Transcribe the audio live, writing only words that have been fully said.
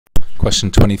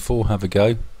Question 24, have a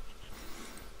go.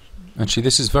 Actually,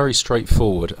 this is very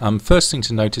straightforward. First thing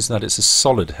to note is that it's a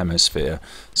solid hemisphere.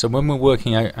 So when we're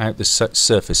working out the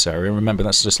surface area, remember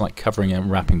that's just like covering out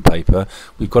wrapping paper,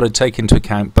 we've got to take into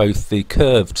account both the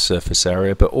curved surface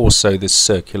area but also this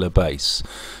circular base.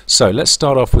 So let's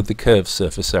start off with the curved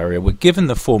surface area. We're given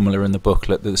the formula in the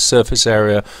booklet that the surface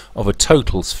area of a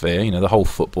total sphere, the whole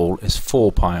football, is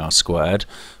 4 pi r squared.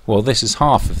 Well, this is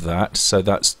half of that, so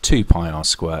that's 2 pi r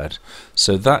squared.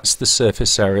 So that's the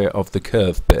surface area of the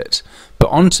curved bit. But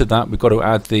onto that we've got to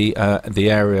add the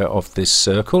area of this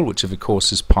circle, which of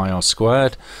course is pi r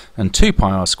squared, and 2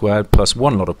 pi r squared plus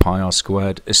 1 lot of pi r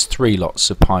squared is 3 lots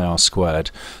of pi r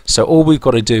squared. So all we've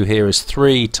got to do here is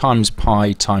 3 times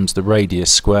pi times the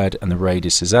radius squared, and the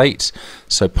radius is 8.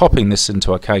 So popping this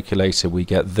into our calculator we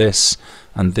get this,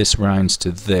 and this rounds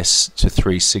to this, to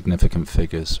 3 significant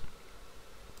figures.